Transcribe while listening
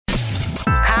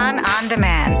Kan on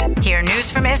Demand. Hear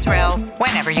news from Israel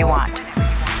whenever you want.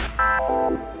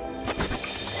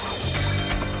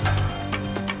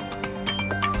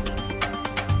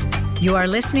 You are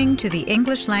listening to the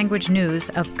English language news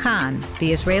of Kan,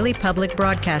 the Israeli Public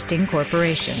Broadcasting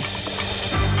Corporation.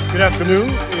 Good afternoon.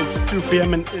 It's 2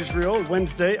 p.m. in Israel,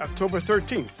 Wednesday, October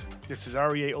 13th. This is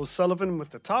Aryeh O'Sullivan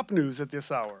with the top news at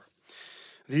this hour.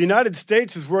 The United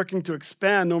States is working to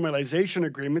expand normalization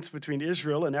agreements between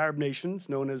Israel and Arab nations,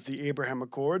 known as the Abraham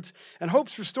Accords, and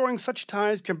hopes restoring such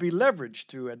ties can be leveraged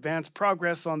to advance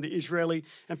progress on the Israeli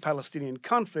and Palestinian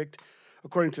conflict,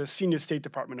 according to a senior State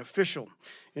Department official.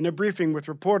 In a briefing with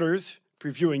reporters,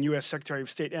 previewing U.S. Secretary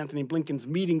of State Antony Blinken's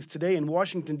meetings today in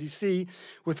Washington, D.C.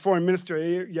 with Foreign Minister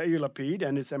Yair Lapid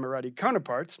and his Emirati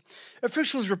counterparts,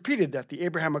 officials repeated that the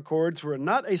Abraham Accords were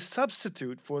not a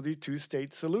substitute for the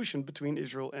two-state solution between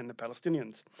Israel and the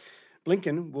Palestinians.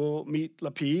 Blinken will meet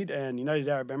Lapid and United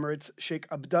Arab Emirates Sheikh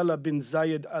Abdullah bin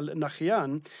Zayed Al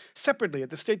Nahyan separately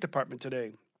at the State Department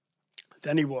today.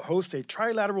 Then he will host a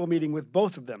trilateral meeting with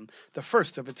both of them, the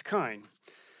first of its kind.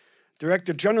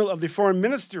 Director General of the Foreign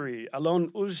Ministry,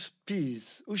 Alon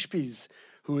Ushpiz,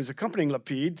 who is accompanying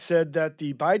Lapid, said that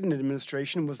the Biden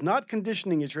administration was not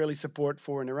conditioning Israeli support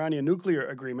for an Iranian nuclear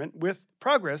agreement with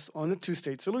progress on the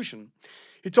two-state solution.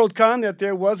 He told Khan that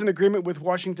there was an agreement with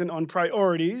Washington on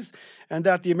priorities and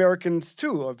that the Americans,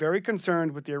 too, are very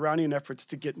concerned with the Iranian efforts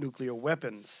to get nuclear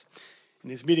weapons.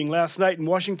 In his meeting last night in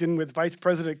Washington with Vice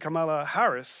President Kamala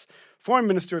Harris, Foreign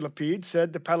Minister Lapid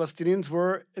said the Palestinians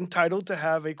were entitled to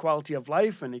have a quality of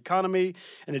life, an economy,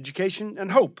 an education,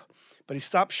 and hope, but he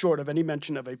stopped short of any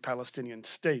mention of a Palestinian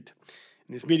state.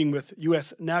 In his meeting with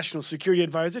U.S. National Security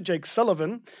Advisor Jake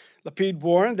Sullivan, Lapid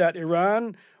warned that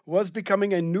Iran was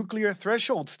becoming a nuclear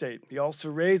threshold state. He also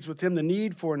raised with him the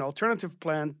need for an alternative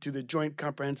plan to the Joint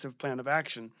Comprehensive Plan of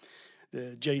Action,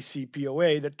 the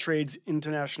JCPOA, that trades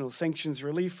international sanctions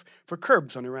relief for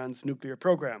curbs on Iran's nuclear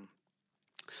program.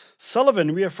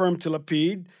 Sullivan reaffirmed to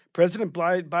Lapid President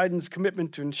Biden's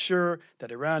commitment to ensure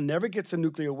that Iran never gets a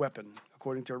nuclear weapon,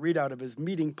 according to a readout of his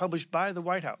meeting published by the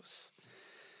White House.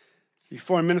 The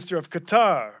Foreign Minister of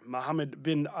Qatar, Mohammed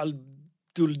bin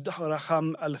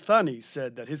Abdulrahman Al Thani,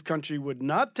 said that his country would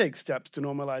not take steps to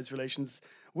normalize relations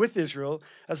with Israel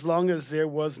as long as there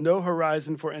was no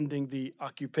horizon for ending the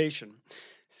occupation.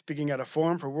 Speaking at a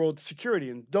forum for world security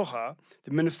in Doha,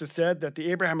 the minister said that the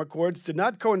Abraham Accords did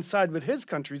not coincide with his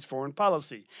country's foreign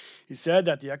policy. He said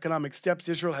that the economic steps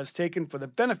Israel has taken for the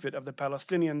benefit of the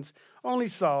Palestinians only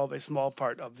solve a small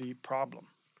part of the problem.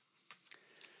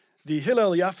 The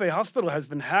Hillel Yafe Hospital has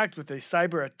been hacked with a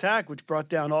cyber attack which brought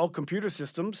down all computer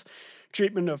systems.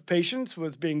 Treatment of patients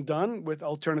was being done with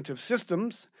alternative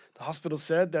systems. The hospital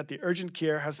said that the urgent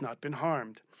care has not been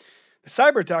harmed. The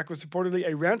cyber attack was reportedly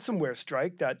a ransomware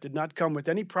strike that did not come with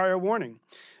any prior warning.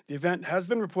 The event has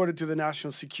been reported to the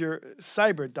National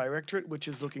Cyber Directorate, which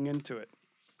is looking into it.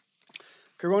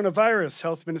 Coronavirus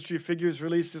Health Ministry figures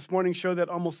released this morning show that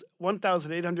almost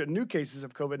 1,800 new cases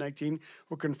of COVID-19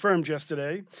 were confirmed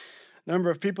yesterday. The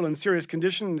number of people in serious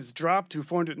conditions dropped to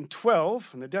 412,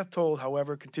 and the death toll,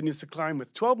 however, continues to climb,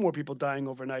 with 12 more people dying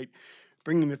overnight,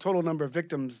 bringing the total number of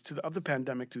victims of the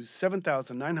pandemic to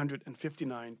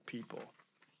 7,959 people.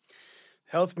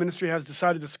 The Health Ministry has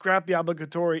decided to scrap the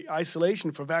obligatory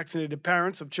isolation for vaccinated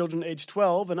parents of children aged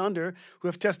 12 and under who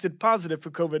have tested positive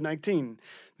for COVID-19.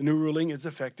 The new ruling is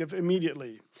effective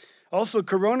immediately. Also,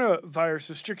 coronavirus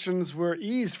restrictions were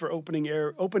eased for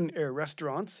open-air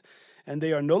restaurants, and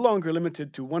they are no longer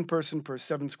limited to one person per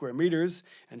 7 square meters,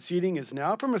 and seating is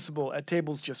now permissible at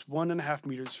tables just 1.5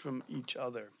 meters from each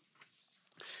other.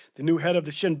 The new head of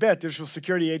the Shin Bet, Israel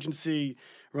Security Agency,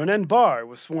 Ronen Bar,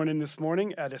 was sworn in this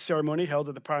morning at a ceremony held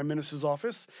at the Prime Minister's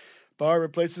office. Bar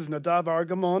replaces Nadav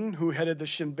Argamon, who headed the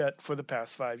Shin Bet for the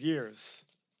past 5 years.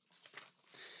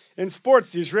 In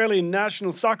sports, the Israeli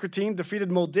national soccer team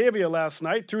defeated Moldavia last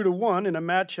night 2-1 in a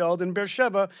match held in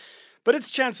Beersheba, but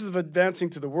its chances of advancing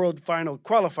to the World Final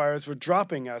qualifiers were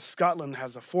dropping as Scotland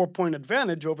has a 4-point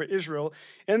advantage over Israel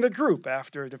in the group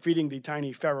after defeating the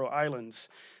tiny Faroe Islands.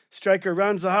 Striker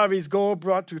Ran Zahavi's goal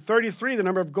brought to 33 the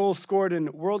number of goals scored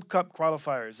in World Cup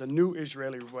qualifiers, a new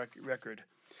Israeli record.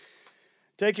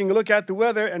 Taking a look at the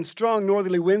weather, and strong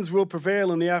northerly winds will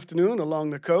prevail in the afternoon along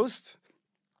the coast.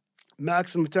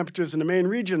 Maximum temperatures in the main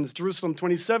regions: Jerusalem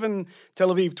 27,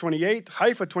 Tel Aviv 28,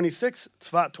 Haifa 26,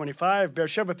 Tzfat 25,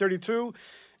 Beersheba 32,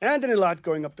 and in Eilat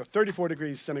going up to 34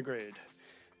 degrees centigrade.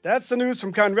 That's the news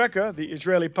from Kan Reka, the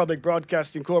Israeli Public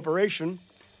Broadcasting Corporation.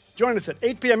 Join us at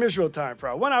 8 p.m. Israel time for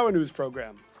our one-hour news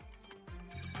program.